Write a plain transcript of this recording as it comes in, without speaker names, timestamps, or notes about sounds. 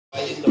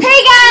Hey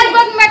guys,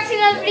 welcome back to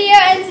another video.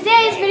 In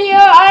today's video,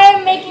 I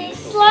am making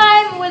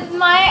slime with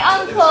my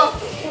uncle,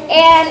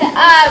 and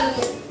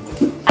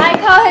I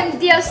call him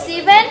Dio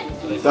Steven.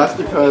 That's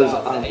because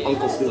I'm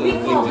Uncle Steven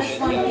in English.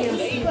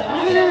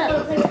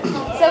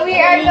 So we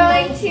are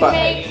going to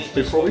make.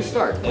 Before we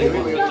start, wait.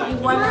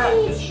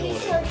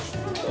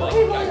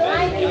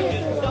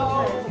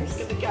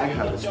 I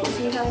have this one.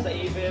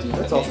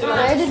 That's all.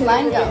 Where did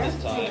mine go?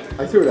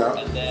 I threw it out.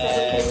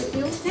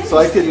 So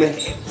I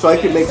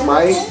could make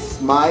my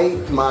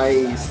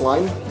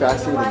slime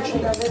faster than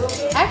cheese.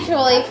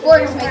 Actually,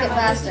 forks make it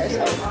faster.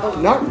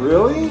 So. Not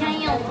really.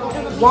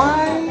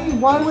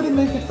 Why would it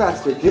make it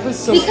faster? Give us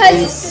some.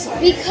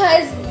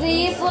 Because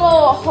these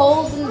little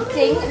holes in the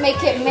thing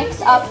make it mix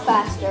up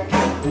faster.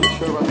 Are you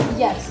sure about that?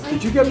 Yes.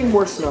 Could you get me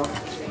more snow?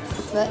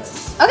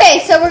 Okay,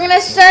 so we're gonna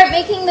start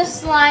making the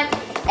slime,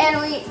 and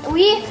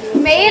we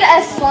made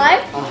a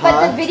slime,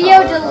 but the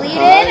video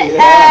deleted,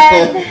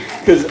 and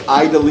because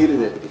I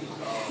deleted it.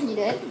 You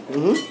did?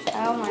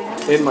 Oh my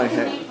god. In my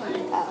head.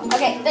 Oh.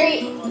 Okay,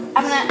 3.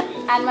 I'm gonna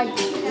add my.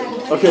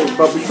 Okay,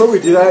 but before we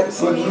do that,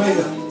 see,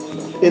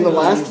 in the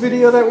last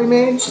video that we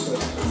made,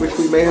 which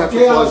we may have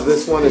to pause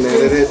this one and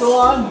edit it,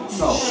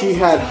 she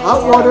had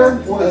hot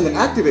water and an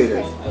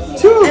activator,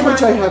 2 of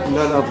which I have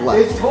none of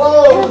left.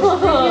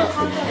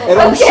 And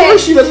I'm sure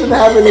she doesn't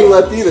have any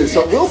left either,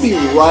 so we'll be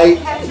right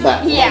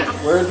back. Yeah.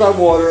 Where's my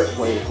water?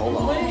 Wait, hold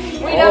on.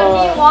 We don't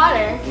need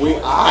water.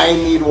 I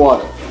need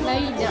water. No,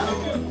 you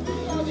don't.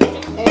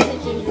 There's a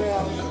ginger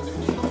ale.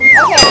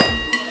 Okay.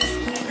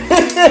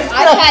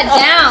 iPad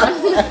down.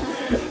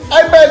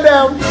 iPad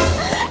down.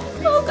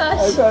 Oh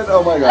gosh.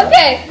 Oh my god.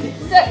 Okay,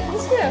 so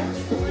let's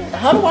go.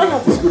 How do I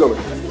have to scoot over?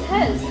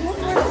 Because.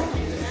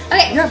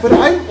 Okay. Yeah, but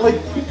I'm like,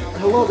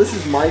 hello, this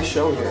is my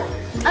show here.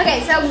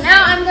 Okay, so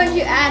now I'm going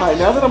to add. Hi,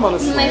 now that I'm on a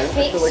slant, I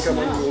fake feel like I'm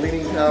on the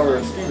leaning tower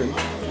of Steven.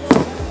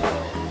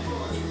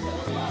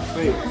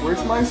 Wait,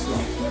 where's my snow?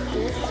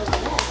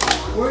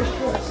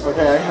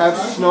 Okay, I have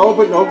snow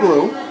but no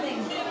glue.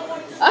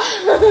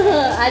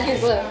 Add your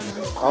glue.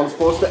 I'm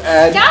supposed to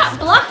add. Stop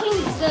blocking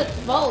the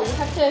bowl. You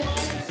have to.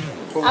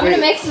 But I'm wait,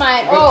 gonna mix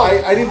my. but Oh,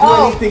 I didn't do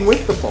anything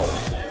with the bowl.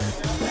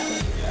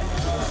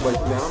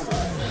 Like now.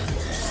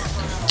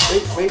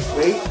 Wait.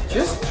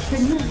 Just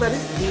can you let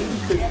it be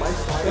because my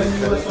slime is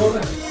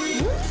better.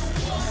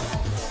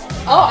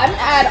 Oh, I'm gonna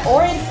add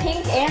orange,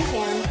 pink, and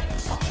tan.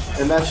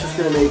 And that's just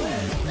gonna make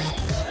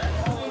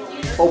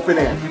open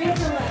air.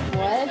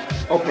 What?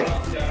 Okay.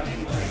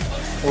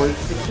 Orange,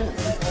 pink, tan.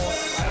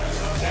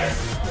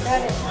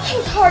 Got it.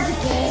 It's hard to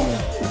get in.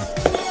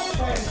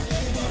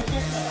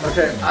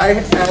 Okay, I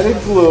added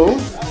glue.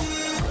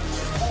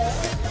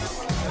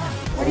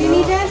 What do you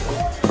need, Dad?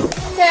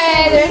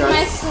 Okay, there's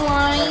my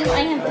slime.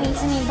 I have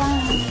paints in your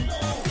bone.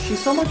 She's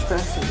so much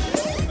faster.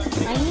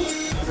 I need.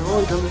 I've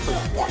only done this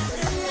like. Yes.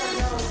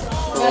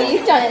 No,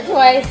 you've done it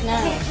twice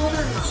now.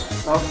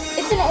 Oh.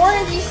 It's an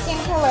orangey skin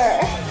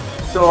color.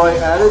 So I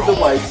added the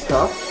white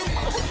stuff.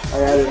 I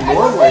added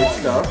more white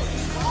stuff.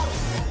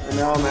 And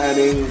now I'm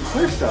adding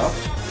clear stuff.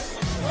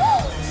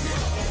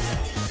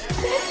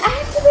 That's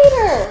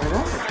activator. I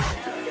know.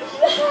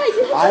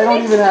 Yeah, I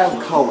don't even have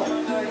color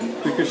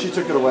because she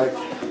took it away.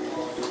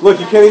 Look,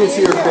 you can't even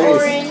see her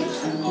face. Orange.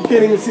 You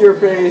can't even see her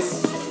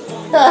face.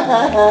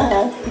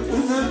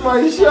 This is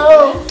my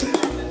show.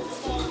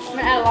 I'm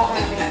gonna add a lot more.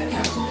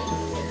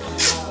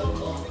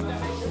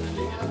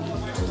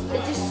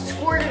 It just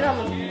squirted on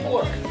the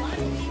fork.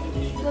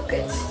 Look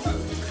it.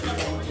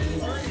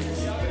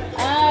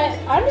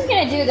 I'm just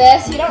gonna do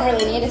this. You don't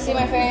really need to see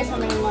my face. I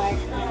mean, like.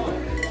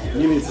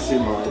 You need to see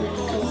mine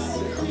because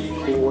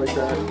I'm cool like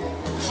that.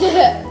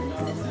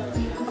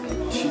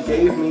 She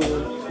gave me.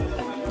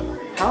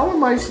 How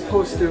am I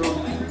supposed to?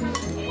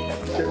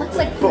 It looks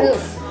like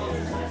both.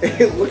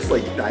 It looks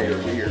like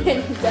diarrhea.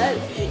 It does.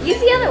 Use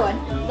the other one.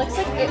 Looks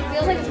like it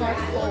feels like it's more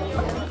full.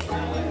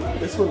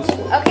 This one's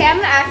full. Okay, I'm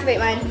gonna activate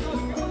mine.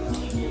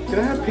 Can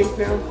I have pink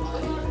now?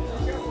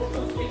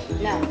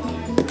 No.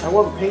 I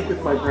want pink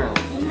with my brown.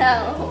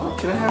 No.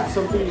 Can I have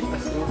something?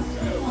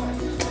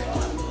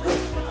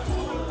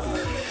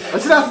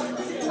 That's enough.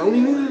 I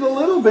only needed a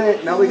little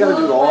bit. Now we gotta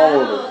do it all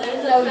over.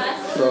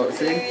 So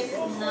see?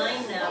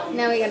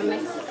 Now we gotta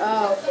mix it.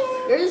 Oh,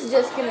 yours is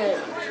just gonna.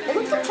 It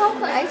looks like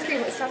chocolate ice cream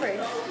with strawberry.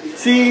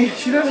 See,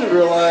 she doesn't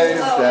realize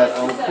that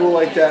I'm cool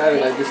like that,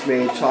 and I just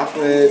made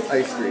chocolate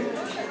ice cream.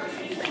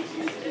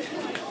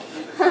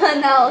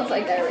 Now it looks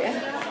like diarrhea.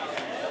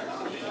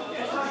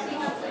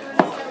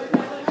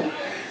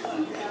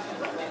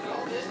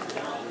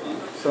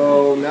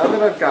 So now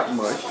that I've got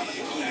mush,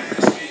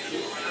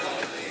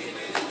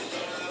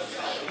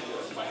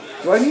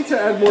 do I need to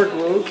add more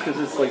glue because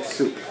it's like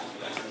soup?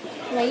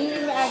 No, you need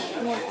to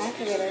add more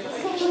activator.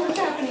 What's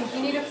happening? Do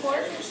you need a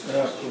fork?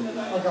 Yeah,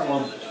 I got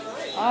one.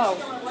 Oh.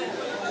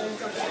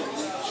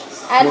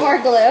 Add more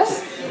glue.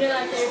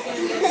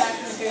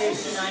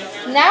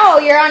 Now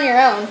you're on your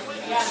own.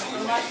 Yeah,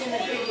 I'm watching the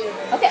preview.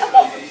 Okay.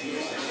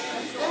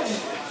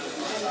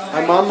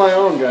 I'm on my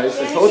own, guys.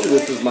 I told you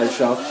this is my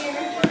show.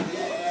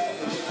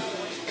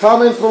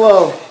 Comments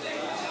below.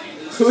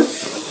 Whose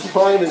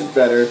slime is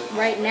better?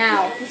 Right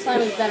now. Whose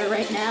slime is better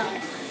right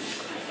now?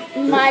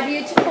 My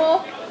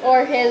beautiful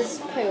or his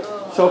poop?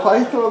 So if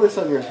I throw this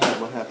on your head,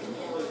 what happens?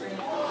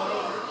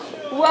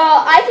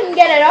 Well, I can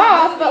get it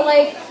off, but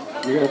like...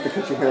 You're going to have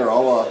to cut your hair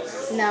all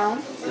off. No.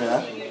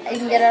 Yeah? I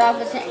can get it off.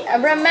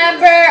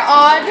 Remember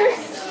Audrey?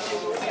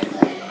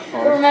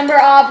 Remember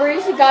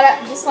Aubrey? She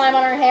got the slime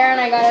on her hair and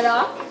I got it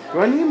off? Do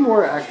I need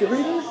more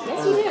activator?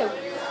 Yes, you do.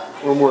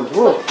 Or more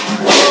glue?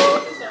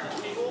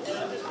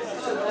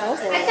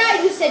 I thought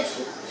you said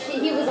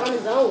he was on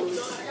his own.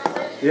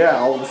 Yeah,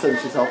 all of a sudden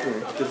she's helping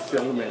me. Just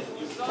the other man.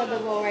 Put the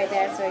bowl right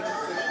there so I can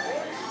see.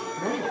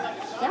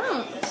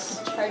 Don't.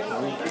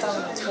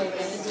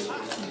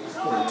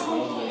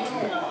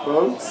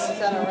 Folks, Is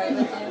that alright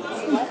with you?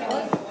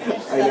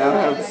 I now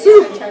have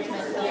soup.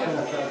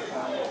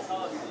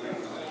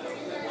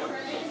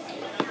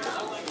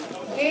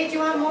 Hey, do you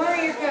want more or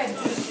you're good?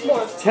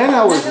 More. 10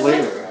 hours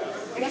later.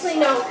 Actually,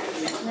 no.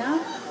 No?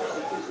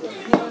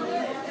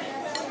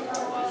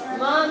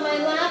 Mom, my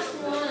last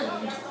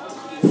one.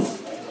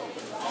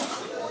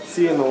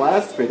 See, in the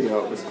last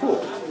video, it was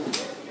cool.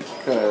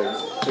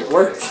 Because it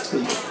worked.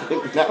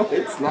 Now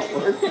it's not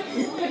working.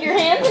 Put your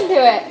hands into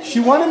it. She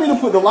wanted me to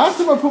put, the last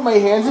time I put my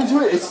hands into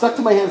it, it stuck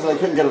to my hands and I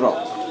couldn't get it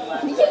off.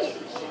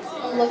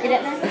 Look at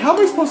it now. How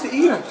am I supposed to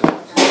eat after?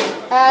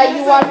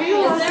 You want...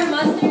 Is there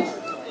mustard?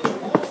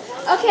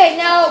 Okay,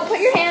 now put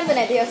your hands in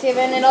it, Theo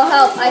Steven. It'll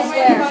help, I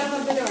swear. Bottom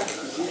of the door.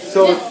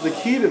 So the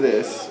key to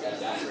this...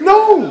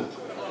 No!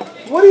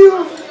 What are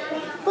you...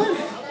 What?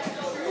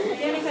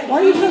 Why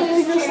are you trying to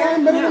make this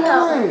slime better than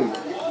mine?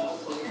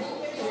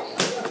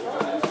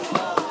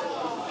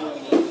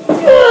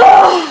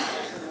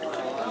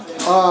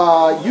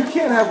 You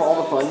can't have all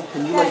the fun.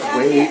 Can you like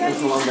wait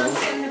until I'm done?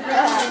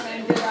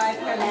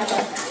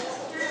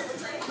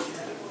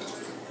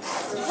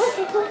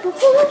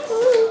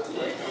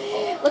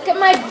 Look at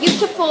my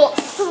beautiful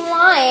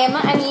slime.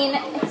 I mean,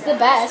 it's the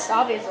best,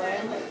 obviously.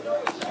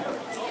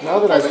 Now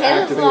that I've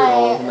activated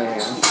all of my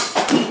hands,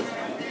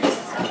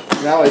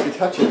 now I can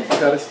touch it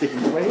without it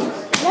sticking to my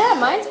hands. Yeah,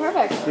 mine's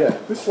perfect. Yeah,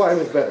 whose slime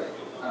is better?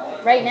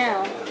 Right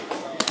now.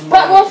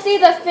 But we'll see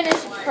the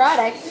finished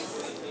product.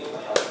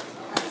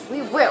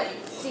 We will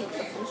see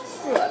the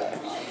finished product.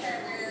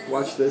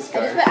 Watch this, I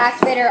just guys.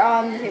 put activator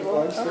on the table.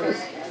 Watch this.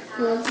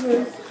 Watch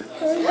this.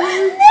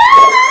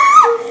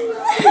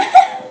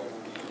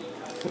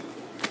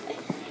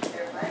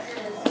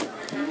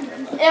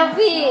 It'll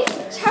be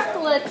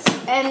chocolate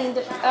and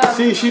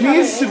See, she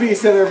needs to be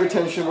center of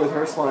attention with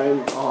her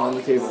slime on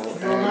the table.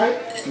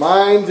 And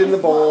mine's in the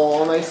bowl,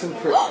 all nice and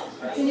pretty.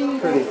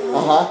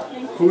 Uh-huh.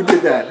 Who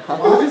did that?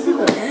 Who just did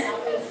that?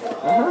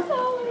 Uh-huh.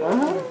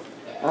 Uh-huh.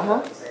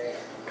 Uh-huh.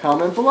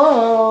 Comment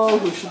below.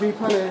 Who should be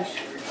punished?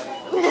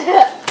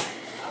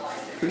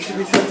 Who should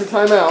be sent to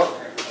timeout?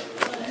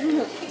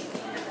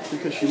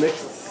 Because she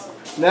mixes.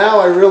 Now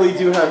I really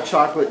do have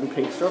chocolate and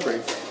pink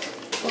strawberries.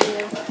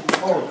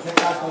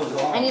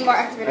 I need more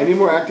activator. I need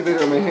more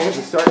activator on my hands.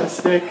 It's starting to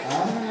stick.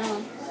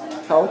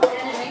 Help.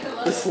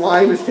 The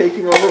slime is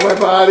taking over my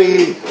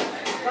body.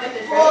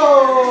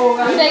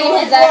 I'm taking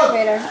his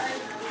activator.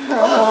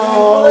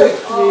 Help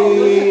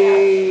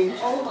me.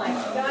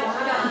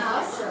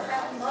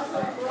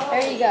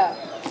 There you go.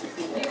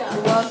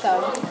 You're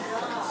welcome.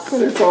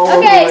 It's all Okay,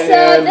 over my so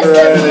hand this is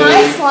already.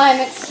 my slime.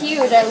 It's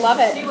huge. I love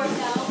it.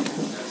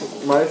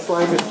 My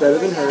slime is better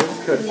than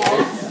hers. Good. No.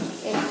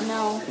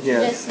 No.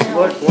 Yes. Just no.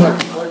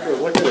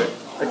 Look at it.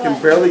 I can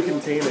barely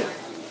contain it.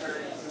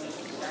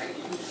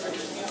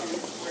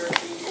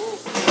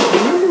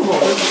 Can you move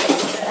over?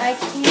 I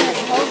can't.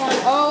 Hold on.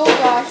 Oh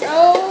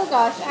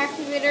gosh.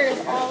 Activator is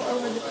all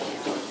over the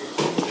place.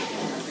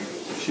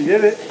 She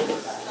did it.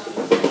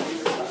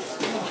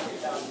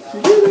 She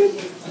did it.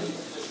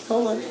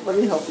 Hold on. Let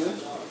me help you.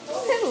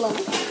 Hello.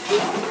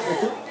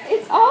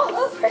 It's all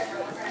over.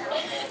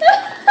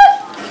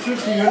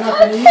 You're not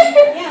going to eat?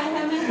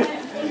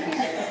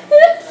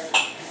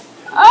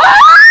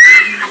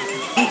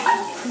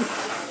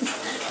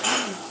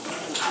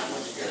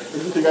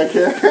 You think I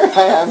care?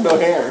 I have no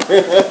hair. I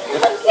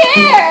don't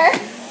care.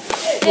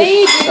 Yeah,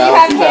 you do. You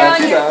have hair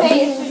on your Bouncy.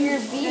 face with your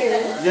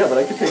beard. Yeah, but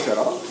I could take that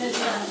off.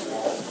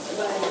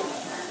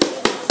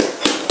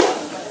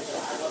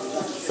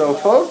 So,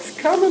 folks,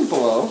 comment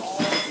below.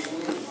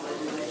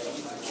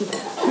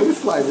 Whose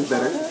slime is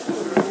better?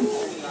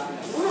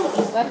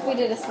 What if we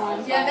did a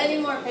slime Do you have fight?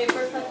 any more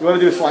paper? You want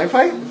to do a slime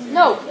fight?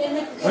 No.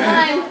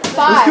 Slime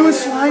fight. Let's do a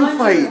slime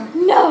fight.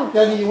 No.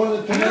 Daddy, you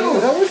want to No,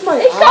 that was my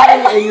It's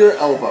eye and your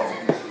elbow.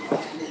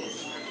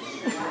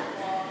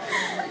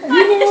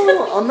 You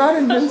know, I'm not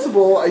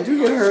invincible. I do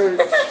get hurt.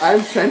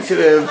 I'm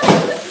sensitive.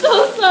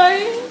 So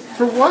sorry.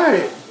 For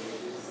what?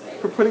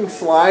 For putting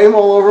slime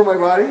all over my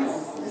body?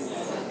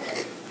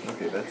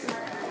 Okay, that's it.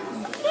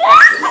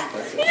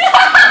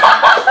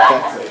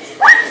 That's it.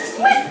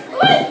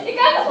 What? It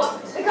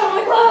got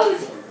my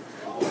clothes.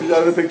 She's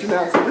out of the picture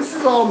now. So this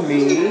is all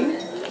me.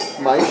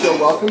 My show.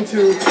 Welcome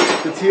to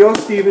the Theo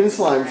Stevens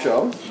Slime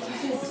Show.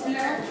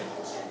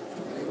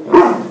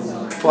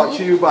 Brought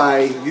to you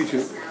by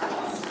YouTube.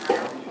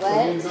 What?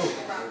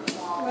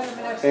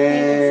 What?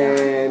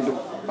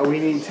 And we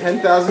need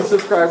 10,000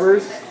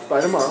 subscribers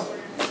by tomorrow.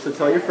 So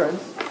tell your friends.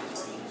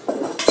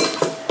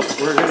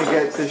 We're going to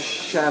get this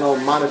channel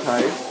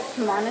monetized.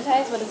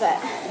 Monetize? What is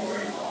that?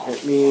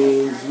 It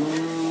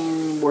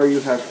means where you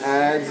have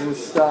ads and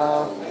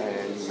stuff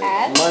and make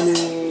Ads?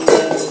 money.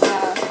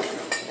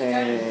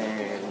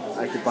 And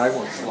I could buy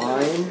more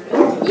slime.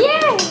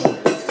 Yay!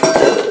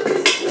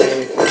 And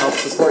if you help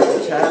support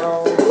the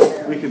channel,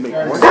 we can make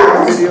more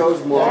slime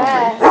videos more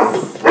often.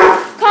 Yes.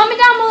 Comment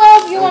down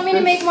below if you want me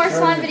to make more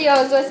slime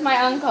videos with my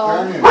uncle.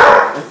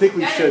 I think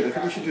we should. I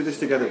think we should do this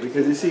together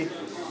because you see,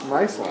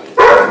 my slime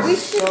We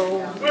is should. so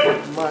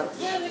much.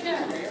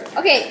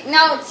 Okay,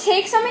 now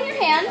take some in your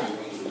hand.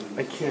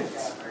 I can't.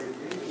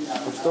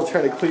 I'm still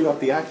trying to clean up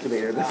the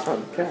activator that's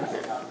on the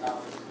counter.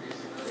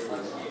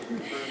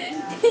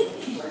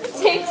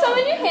 Take some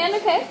in your hand,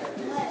 okay?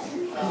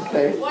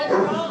 Okay.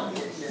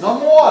 No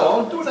more,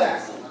 don't do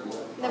that.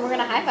 Then we're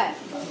gonna high five.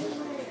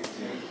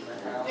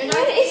 You're not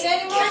gonna eat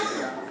anymore?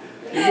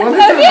 You want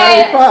to Okay,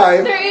 high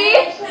five? 3.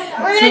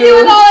 We're gonna Two. do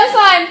it with all our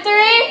slime.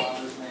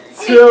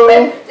 3, 2,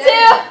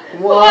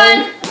 2, 1.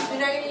 You're not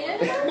gonna eat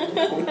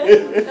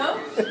it? No?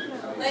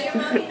 Let your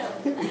mommy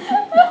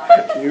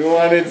know. You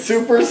wanted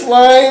super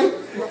slime?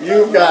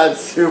 You've got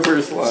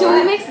super Should we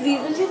slime. mix these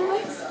into the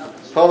mix?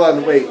 Hold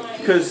on, wait.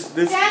 Because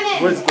this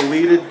was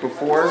deleted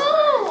before.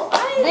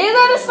 These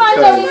are the slimes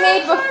that we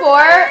made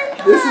before.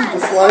 This is the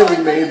slime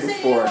we made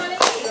before.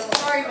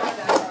 Sorry about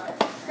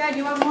that. Dad,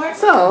 you want more?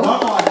 So, No,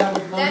 I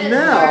haven't.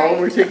 now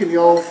we're taking the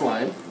old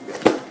slime.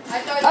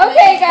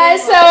 Okay,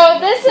 guys, so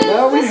this is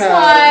Now we the have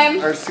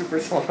slime. our super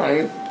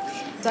slime.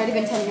 It's already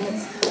been 10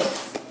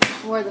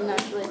 minutes. More than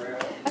actually.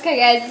 Okay,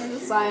 guys, this is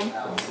the slime.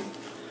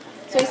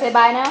 So we say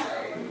bye now?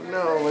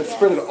 No, let's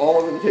spread it all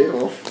over the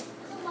table.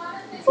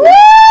 Woo!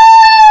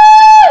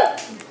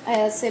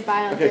 Alright, let's say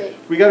bye on 3. Okay,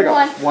 we gotta go.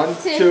 1, 1,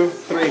 2,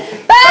 3.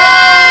 Bye!